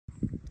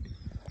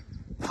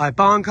Hi,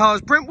 Barn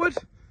Cars Brentwood.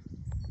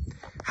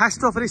 Has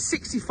to offer this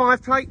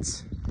 65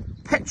 plates,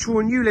 petrol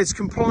and ULEZ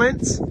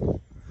compliant,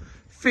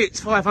 Fiat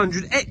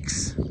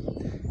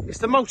 500X. It's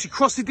the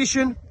multi-cross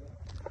edition.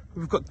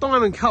 We've got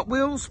diamond cut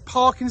wheels,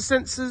 parking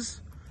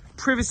sensors,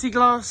 privacy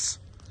glass.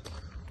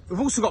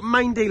 We've also got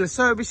main dealer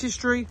service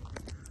history.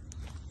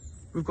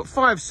 We've got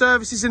 5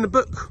 services in the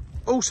book.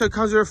 Also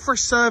comes with a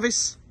fresh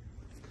service,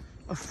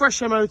 a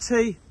fresh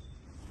MOT,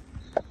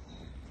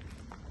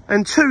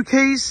 and 2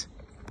 keys.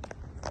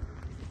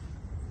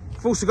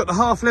 We've also got the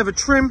half leather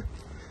trim,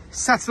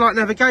 satellite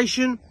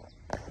navigation,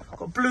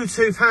 got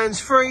Bluetooth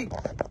hands-free,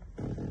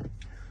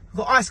 we've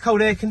got ice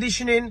cold air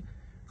conditioning,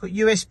 got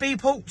USB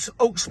ports,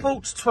 aux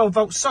ports,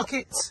 12-volt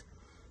sockets.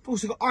 We've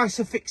also got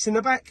ISOFIX in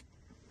the back.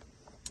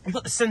 We've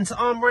got the centre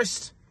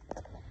armrest.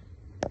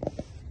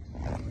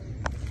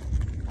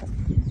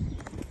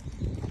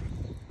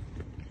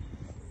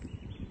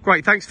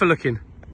 Great, thanks for looking.